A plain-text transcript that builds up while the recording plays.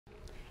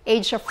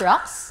Age of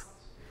rocks?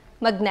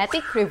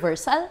 Magnetic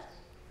reversal?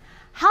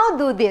 How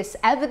do these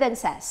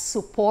evidences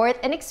support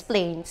and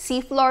explain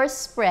seafloor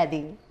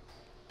spreading?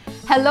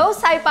 Hello,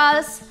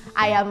 Sci-Pals!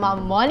 I am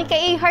Ma'am Monica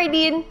A.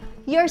 Hardin,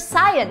 your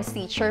science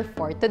teacher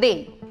for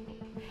today.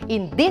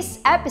 In this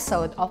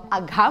episode of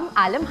Agham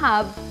Alam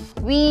Hub,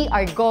 we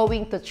are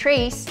going to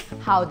trace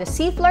how the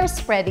seafloor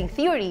spreading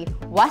theory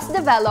was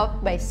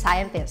developed by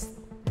scientists.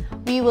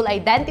 We will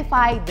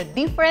identify the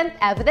different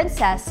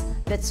evidences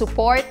that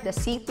support the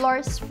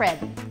seafloor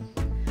spreading.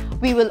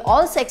 We will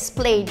also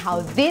explain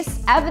how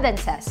these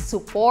evidences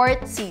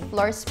support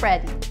seafloor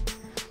spreading.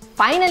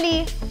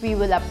 Finally, we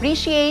will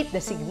appreciate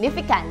the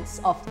significance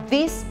of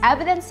these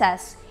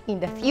evidences in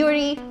the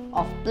theory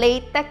of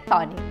plate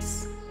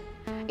tectonics.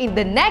 In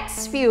the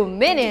next few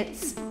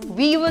minutes,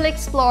 we will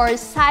explore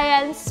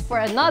science for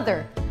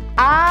another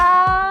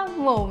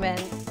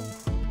moment.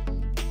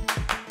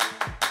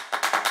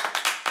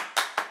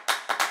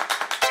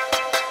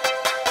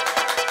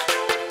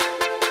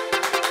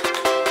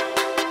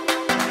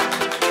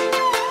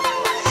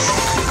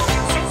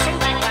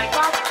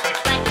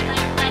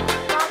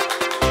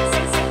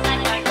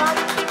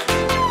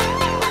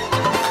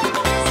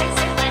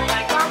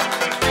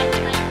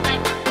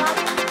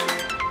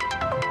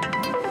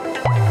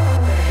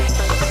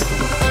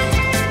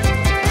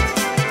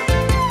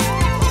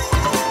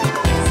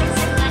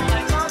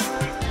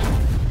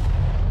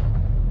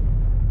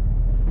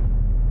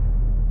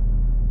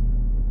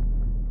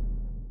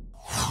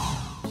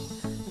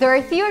 There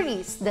are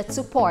theories that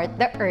support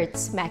the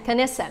Earth's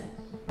mechanism.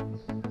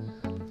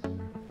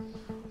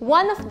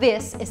 One of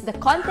these is the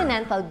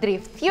continental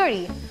drift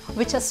theory,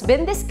 which has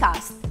been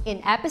discussed in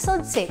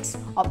episode 6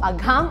 of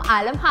Agham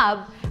Alam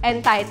Hub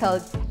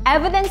entitled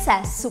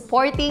Evidences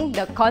Supporting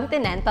the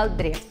Continental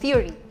Drift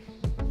Theory.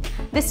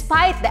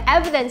 Despite the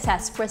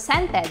evidences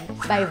presented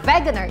by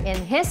Wegener in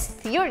his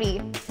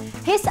theory,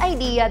 his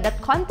idea that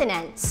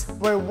continents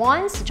were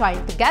once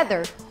joined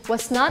together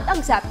was not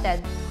accepted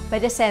by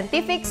the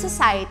scientific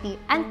society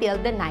until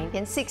the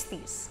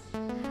 1960s.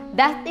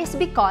 That is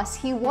because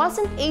he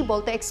wasn't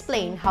able to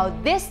explain how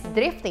this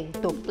drifting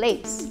took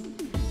place.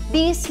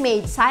 This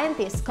made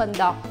scientists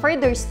conduct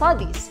further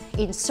studies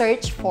in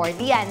search for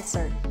the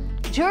answer.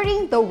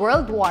 During the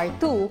World War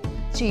II,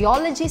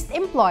 geologists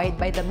employed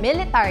by the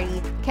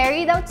military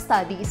carried out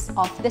studies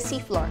of the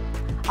seafloor,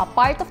 a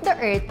part of the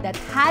Earth that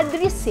had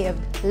received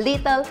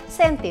little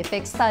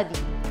scientific study.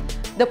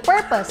 The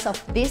purpose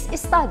of these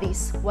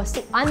studies was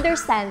to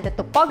understand the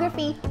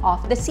topography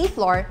of the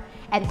seafloor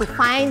and to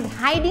find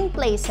hiding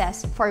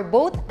places for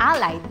both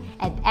Allied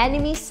and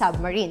enemy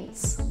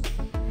submarines.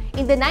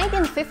 In the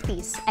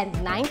 1950s and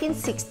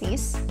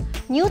 1960s,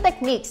 new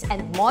techniques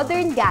and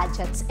modern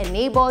gadgets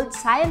enabled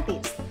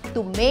scientists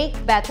to make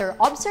better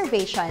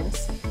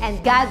observations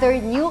and gather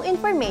new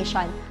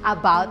information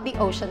about the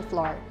ocean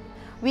floor.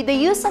 With the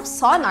use of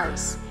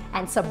sonars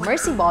and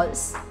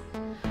submersibles,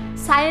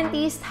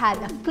 scientists had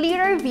a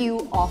clearer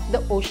view of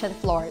the ocean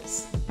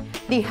floors.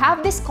 They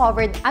have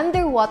discovered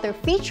underwater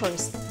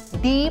features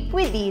deep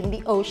within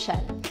the ocean.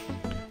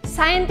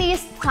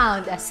 Scientists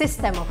found a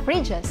system of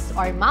ridges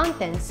or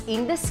mountains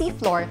in the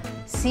seafloor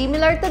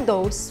similar to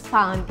those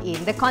found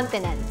in the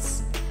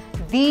continents.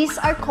 These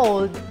are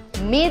called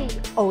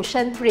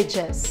mid-ocean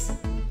ridges.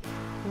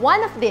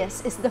 One of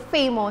these is the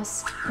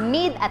famous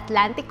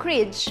Mid-Atlantic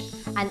Ridge,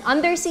 an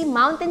undersea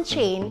mountain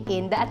chain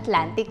in the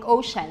Atlantic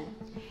Ocean.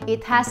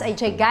 It has a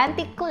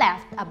gigantic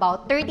cleft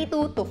about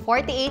 32 to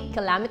 48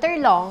 km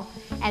long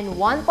and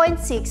 1.6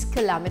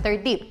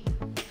 km deep.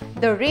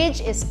 The ridge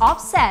is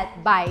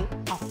offset by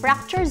a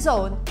fracture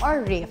zone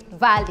or rift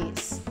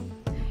valleys.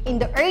 In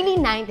the early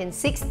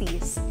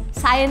 1960s,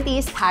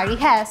 scientist Harry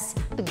Hess,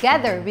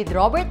 together with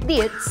Robert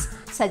Dietz,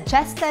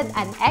 suggested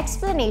an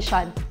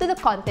explanation to the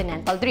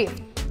continental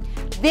drift.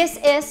 This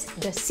is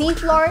the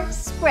seafloor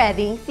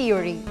spreading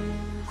theory.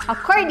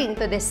 According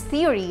to this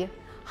theory,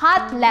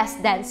 hot, less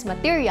dense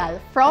material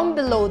from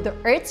below the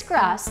Earth's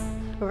crust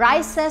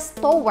rises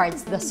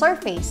towards the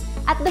surface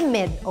at the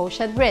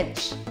mid-ocean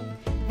ridge.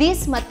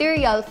 This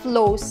material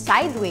flows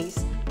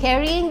sideways,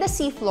 carrying the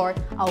seafloor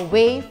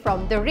away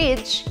from the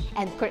ridge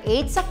and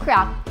creates a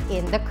crack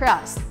in the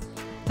crust.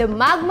 The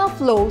magma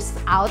flows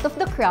out of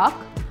the crack,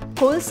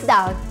 cools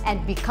down,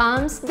 and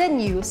becomes the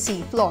new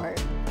seafloor.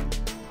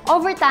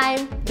 Over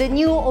time, the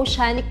new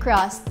oceanic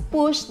crust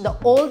pushed the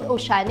old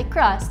oceanic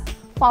crust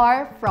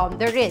far from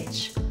the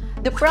ridge.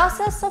 The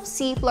process of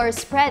seafloor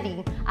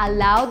spreading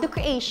allowed the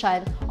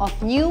creation of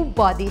new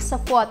bodies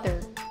of water.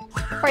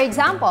 For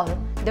example,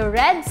 the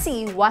Red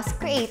Sea was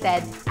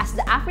created as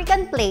the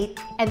African plate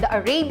and the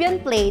Arabian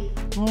plate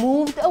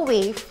moved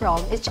away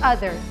from each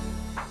other.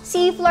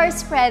 Seafloor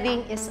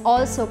spreading is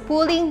also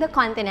pulling the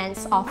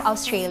continents of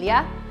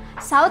Australia,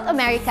 South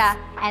America,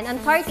 and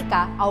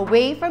Antarctica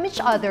away from each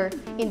other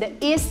in the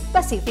East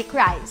Pacific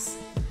Rise.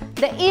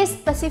 The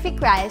East Pacific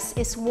Rise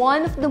is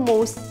one of the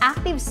most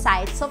active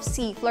sites of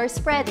seafloor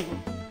spreading,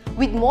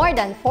 with more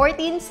than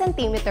 14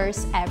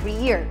 centimeters every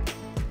year.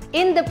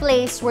 In the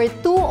place where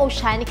two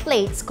oceanic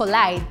plates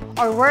collide,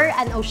 or where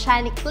an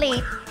oceanic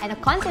plate and a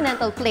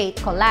continental plate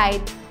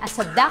collide, a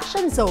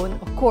subduction zone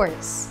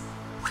occurs.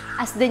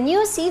 As the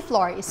new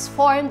seafloor is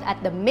formed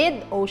at the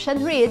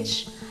mid-ocean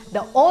ridge,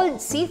 the old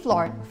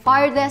seafloor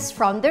farthest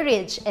from the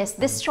ridge is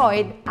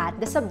destroyed at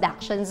the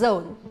subduction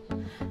zone.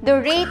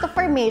 The rate of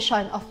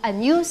formation of a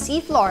new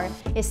seafloor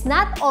is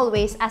not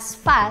always as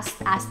fast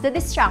as the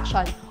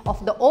destruction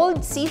of the old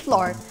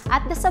seafloor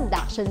at the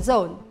subduction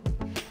zone.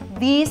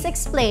 This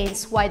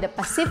explains why the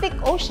Pacific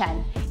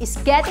Ocean is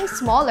getting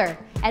smaller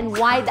and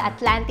why the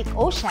Atlantic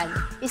Ocean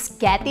is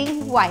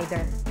getting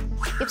wider.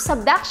 If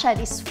subduction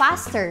is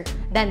faster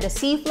than the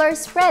seafloor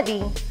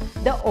spreading,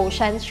 the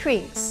ocean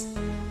shrinks.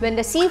 When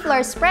the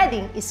seafloor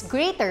spreading is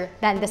greater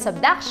than the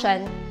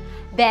subduction,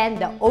 then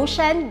the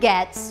ocean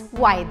gets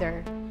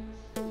wider.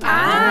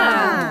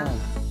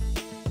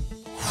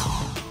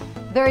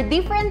 There are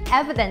different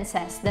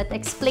evidences that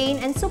explain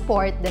and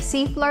support the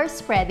seafloor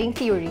spreading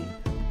theory.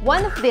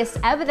 One of these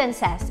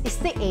evidences is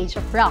the age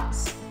of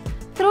rocks.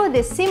 Through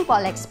this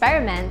simple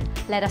experiment,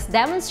 let us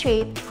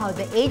demonstrate how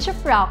the age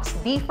of rocks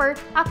differ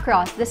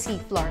across the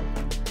seafloor.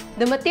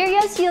 The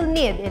materials you'll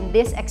need in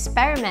this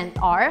experiment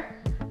are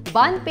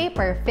bond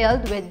paper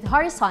filled with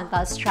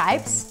horizontal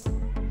stripes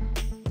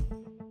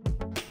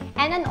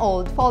and an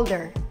old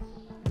folder.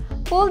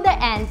 Pull the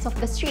ends of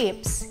the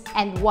strips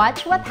and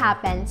watch what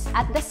happens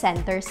at the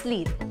center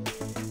slit.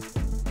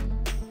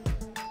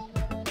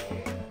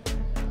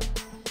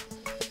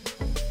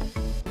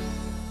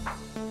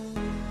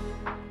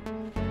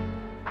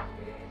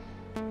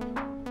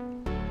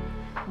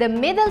 The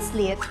middle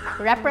slit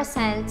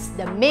represents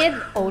the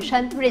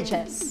mid-ocean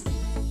ridges.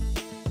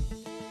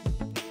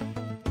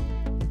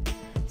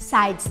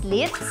 Side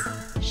slits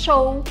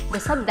show the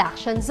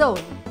subduction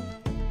zone.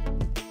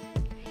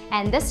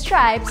 And the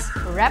stripes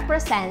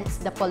represents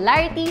the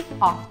polarity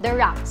of the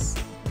rocks.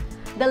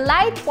 The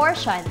light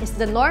portion is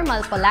the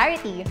normal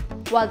polarity,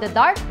 while the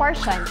dark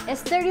portion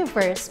is the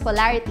reverse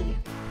polarity.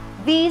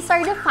 These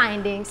are the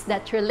findings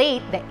that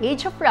relate the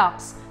age of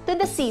rocks to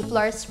the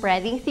seafloor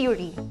spreading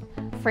theory.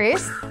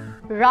 First,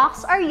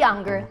 rocks are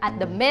younger at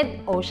the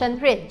mid-ocean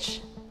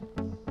ridge.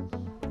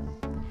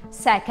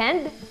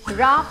 Second,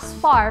 rocks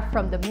far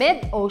from the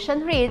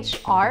mid-ocean ridge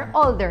are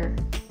older.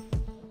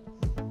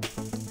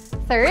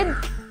 Third,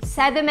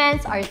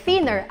 sediments are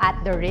thinner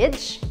at the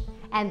ridge.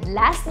 And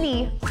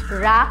lastly,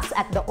 rocks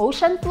at the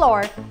ocean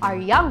floor are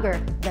younger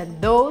than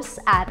those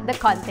at the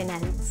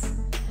continents.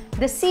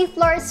 The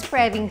seafloor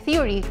spreading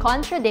theory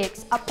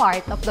contradicts a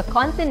part of the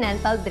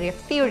continental drift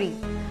theory.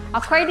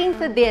 According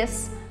to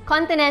this,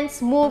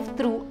 continents move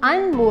through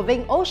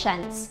unmoving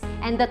oceans,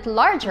 and that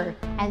larger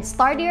and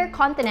sturdier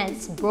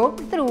continents broke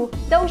through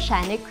the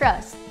oceanic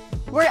crust,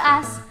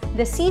 whereas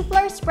the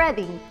seafloor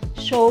spreading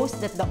shows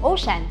that the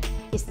ocean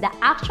is the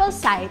actual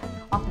site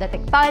of the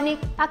tectonic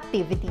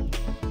activity.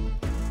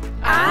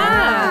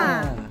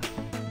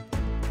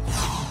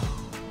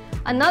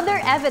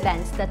 Another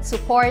evidence that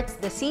supports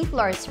the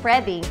seafloor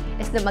spreading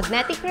is the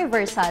magnetic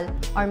reversal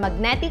or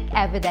magnetic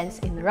evidence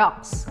in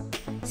rocks.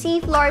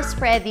 Seafloor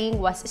spreading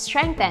was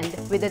strengthened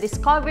with the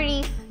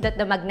discovery that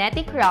the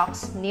magnetic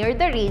rocks near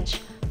the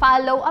ridge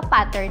follow a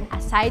pattern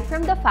aside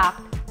from the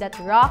fact that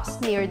rocks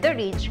near the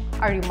ridge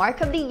are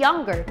remarkably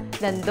younger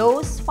than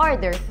those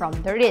farther from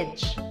the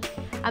ridge.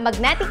 A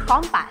magnetic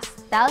compass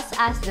tells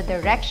us the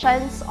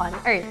directions on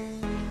Earth.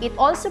 It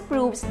also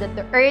proves that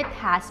the Earth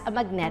has a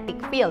magnetic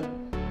field.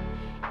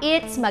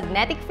 Its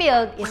magnetic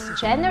field is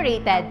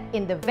generated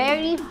in the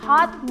very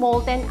hot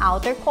molten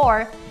outer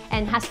core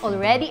and has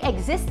already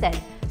existed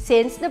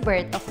since the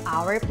birth of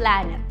our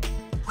planet.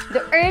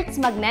 The Earth's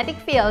magnetic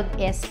field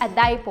is a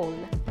dipole,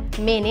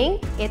 meaning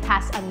it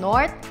has a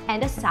north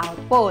and a south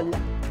pole.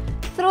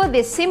 Through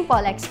this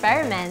simple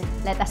experiment,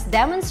 let us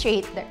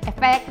demonstrate the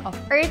effect of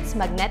Earth's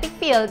magnetic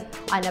field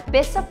on a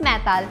piece of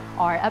metal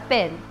or a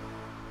pin.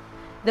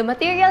 The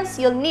materials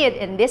you'll need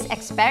in this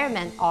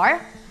experiment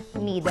are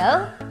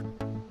needle,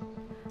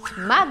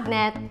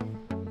 magnet,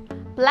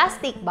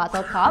 plastic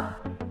bottle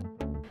cup,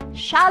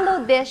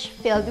 shallow dish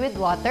filled with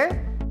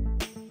water,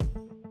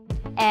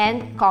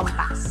 and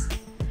compass.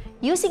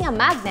 Using a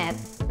magnet,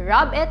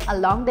 rub it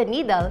along the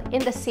needle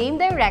in the same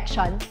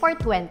direction for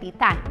 20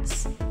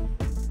 times.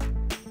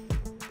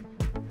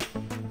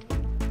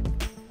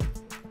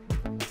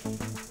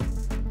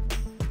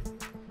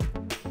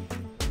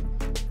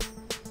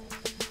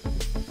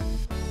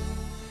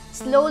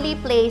 Slowly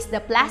place the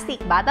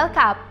plastic bottle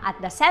cap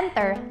at the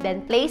center,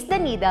 then place the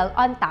needle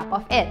on top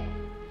of it.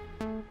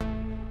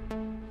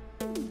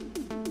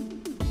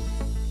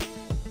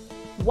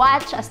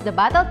 Watch as the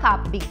bottle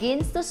cap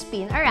begins to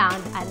spin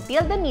around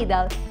until the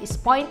needle is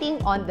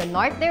pointing on the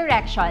north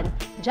direction,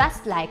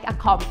 just like a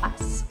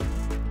compass.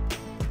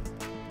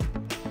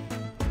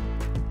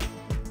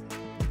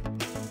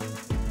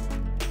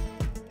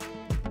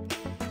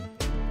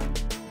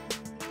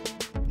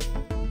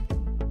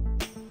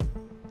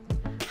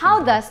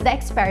 How does the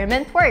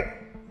experiment work?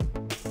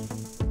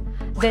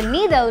 The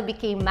needle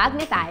became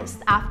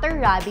magnetized after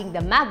rubbing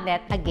the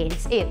magnet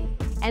against it.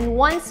 And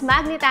once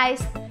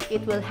magnetized,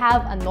 it will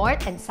have a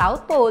north and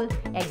south pole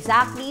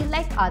exactly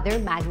like other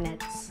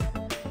magnets.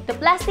 The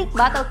plastic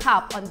bottle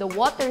cap on the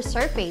water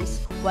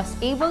surface was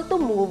able to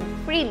move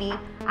freely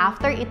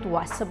after it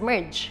was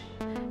submerged.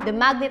 The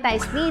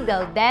magnetized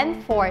needle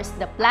then forced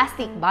the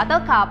plastic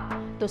bottle cap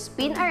to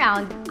spin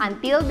around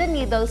until the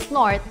needle's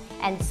north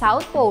and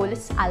south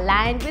poles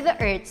aligned with the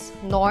Earth's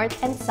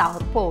north and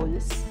south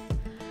poles.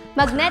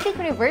 Magnetic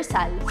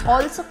reversal,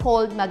 also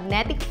called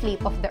magnetic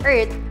flip of the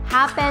Earth,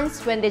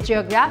 happens when the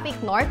geographic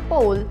North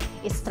Pole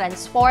is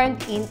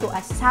transformed into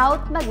a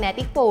south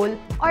magnetic pole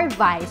or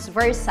vice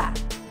versa.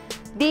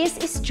 This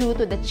is due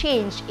to the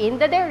change in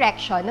the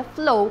direction of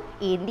flow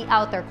in the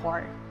outer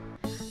core.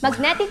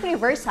 Magnetic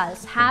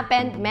reversals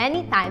happened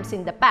many times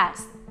in the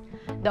past.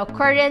 The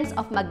occurrence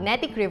of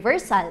magnetic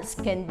reversals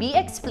can be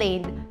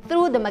explained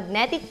through the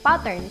magnetic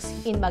patterns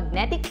in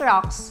magnetic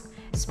rocks,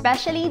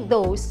 especially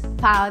those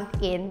found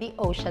in the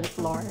ocean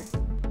floor.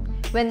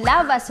 When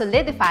lava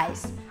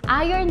solidifies,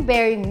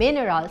 iron-bearing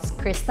minerals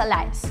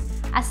crystallize.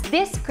 As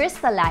these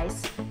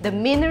crystallize, the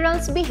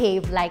minerals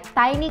behave like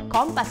tiny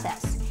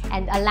compasses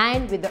and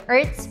align with the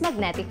Earth's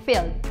magnetic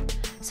field.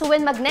 So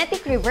when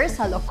magnetic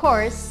reversal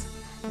occurs,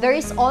 there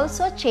is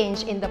also a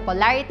change in the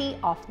polarity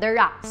of the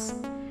rocks.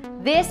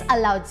 This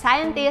allowed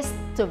scientists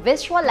to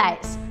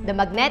visualize the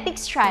magnetic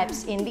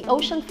stripes in the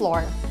ocean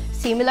floor,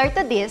 similar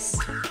to this,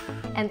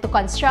 and to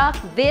construct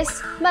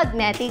this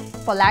magnetic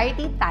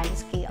polarity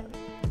timescale.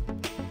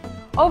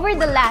 Over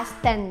the last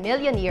 10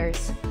 million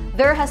years,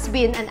 there has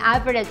been an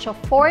average of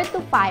 4 to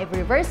 5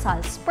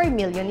 reversals per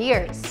million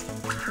years.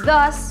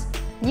 Thus,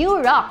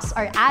 new rocks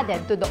are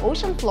added to the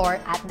ocean floor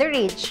at the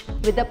ridge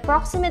with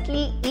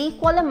approximately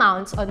equal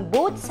amounts on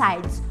both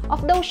sides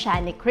of the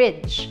oceanic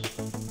ridge.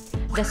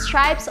 The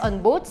stripes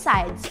on both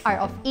sides are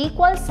of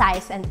equal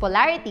size and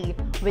polarity,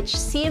 which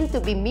seem to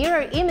be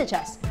mirror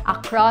images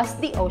across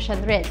the ocean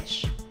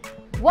ridge.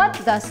 What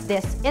does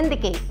this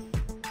indicate?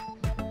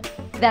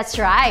 That's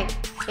right,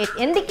 it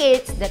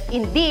indicates that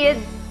indeed,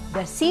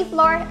 the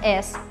seafloor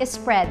is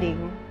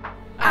spreading.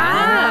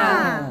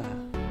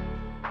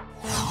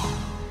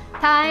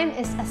 Time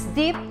is as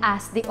deep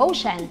as the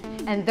ocean,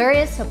 and there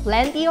is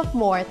plenty of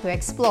more to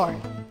explore.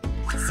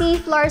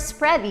 Seafloor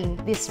spreading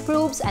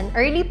disproves an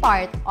early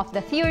part of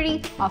the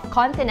theory of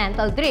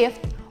continental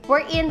drift,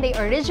 wherein they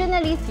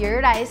originally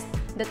theorized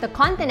that the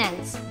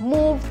continents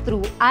move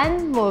through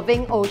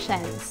unmoving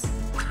oceans.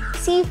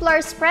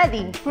 Seafloor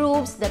spreading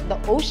proves that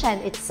the ocean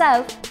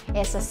itself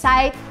is a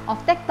site of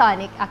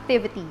tectonic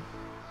activity.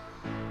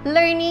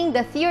 Learning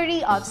the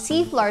theory of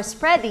seafloor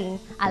spreading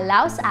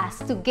allows us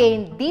to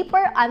gain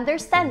deeper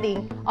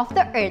understanding of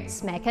the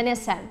Earth's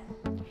mechanism.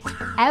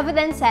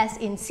 Evidences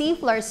in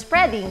seafloor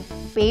spreading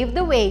paved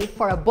the way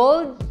for a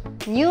bold,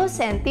 new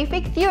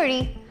scientific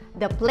theory,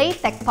 the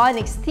plate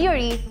tectonics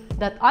theory,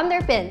 that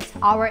underpins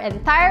our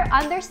entire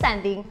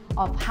understanding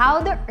of how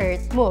the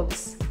Earth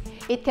moves.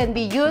 It can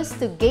be used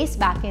to gaze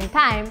back in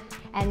time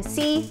and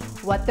see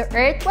what the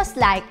Earth was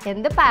like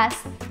in the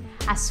past,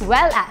 as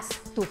well as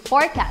to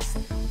forecast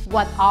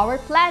what our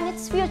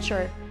planet's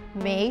future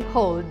may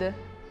hold.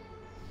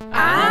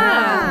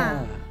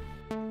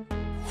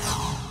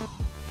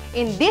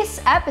 In this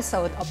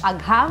episode of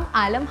Agham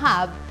Alam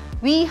Hub,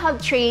 we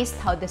have traced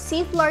how the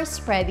seafloor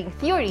spreading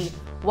theory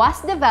was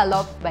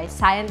developed by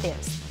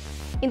scientists.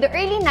 In the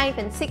early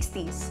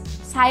 1960s,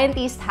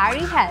 scientist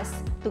Harry Hess,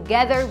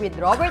 together with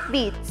Robert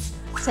Dietz,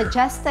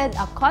 suggested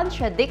a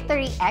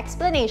contradictory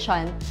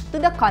explanation to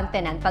the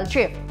continental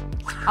drift.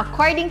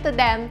 According to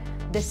them,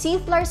 the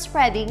seafloor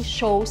spreading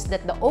shows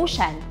that the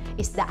ocean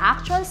is the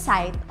actual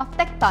site of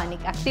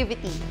tectonic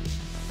activity.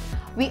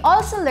 We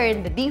also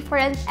learned the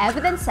different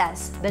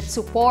evidences that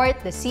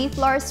support the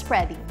seafloor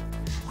spreading,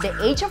 the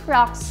age of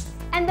rocks,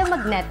 and the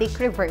magnetic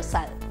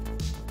reversal.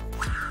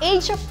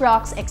 Age of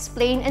rocks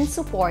explain and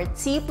support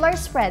seafloor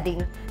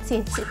spreading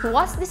since it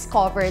was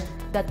discovered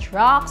that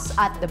rocks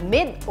at the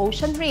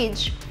mid-ocean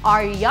ridge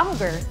are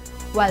younger,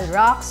 while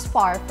rocks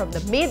far from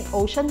the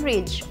mid-ocean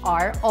ridge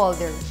are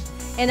older.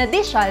 In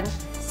addition,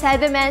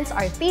 sediments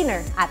are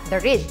thinner at the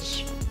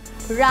ridge.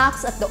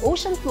 Rocks at the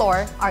ocean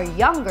floor are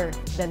younger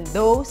than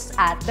those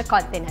at the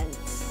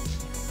continents.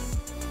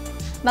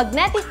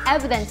 Magnetic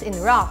evidence in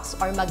rocks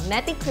or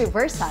magnetic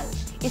reversal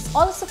is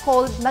also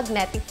called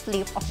magnetic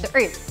flip of the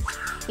Earth.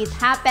 It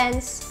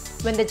happens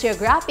when the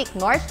geographic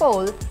North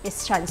Pole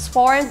is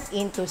transformed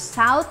into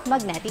South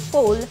Magnetic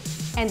Pole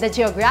and the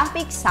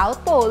geographic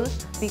South Pole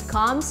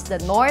becomes the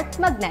North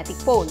Magnetic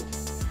Pole.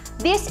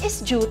 This is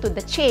due to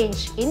the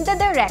change in the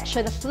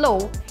direction of flow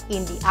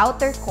in the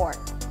outer core.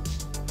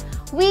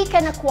 We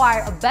can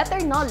acquire a better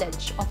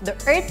knowledge of the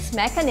Earth's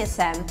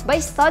mechanism by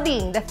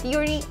studying the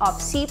theory of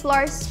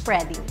seafloor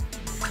spreading.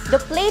 The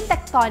plate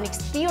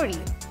tectonics theory,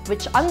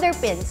 which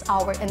underpins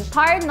our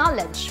entire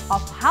knowledge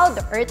of how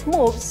the Earth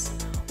moves,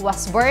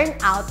 was born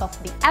out of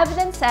the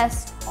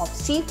evidences of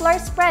seafloor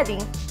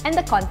spreading and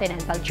the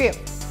continental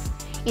drift.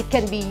 It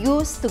can be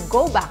used to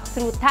go back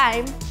through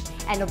time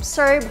and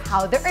observe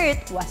how the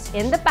Earth was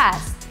in the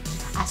past,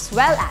 as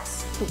well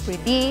as to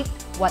predict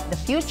what the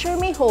future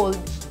may hold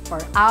for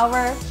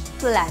our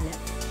planet.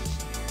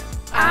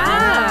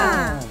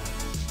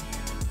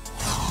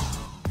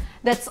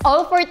 That's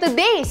all for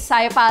today,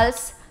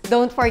 SciPals!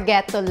 Don't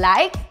forget to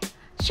like,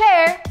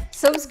 share,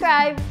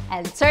 subscribe,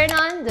 and turn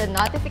on the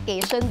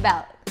notification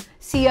bell.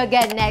 See you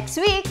again next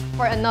week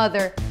for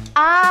another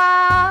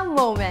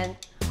moment.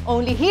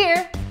 Only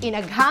here in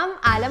Agham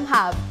Alam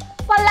Hub,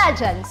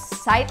 Paladyans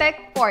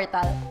SciTech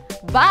Portal.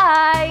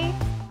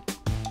 Bye!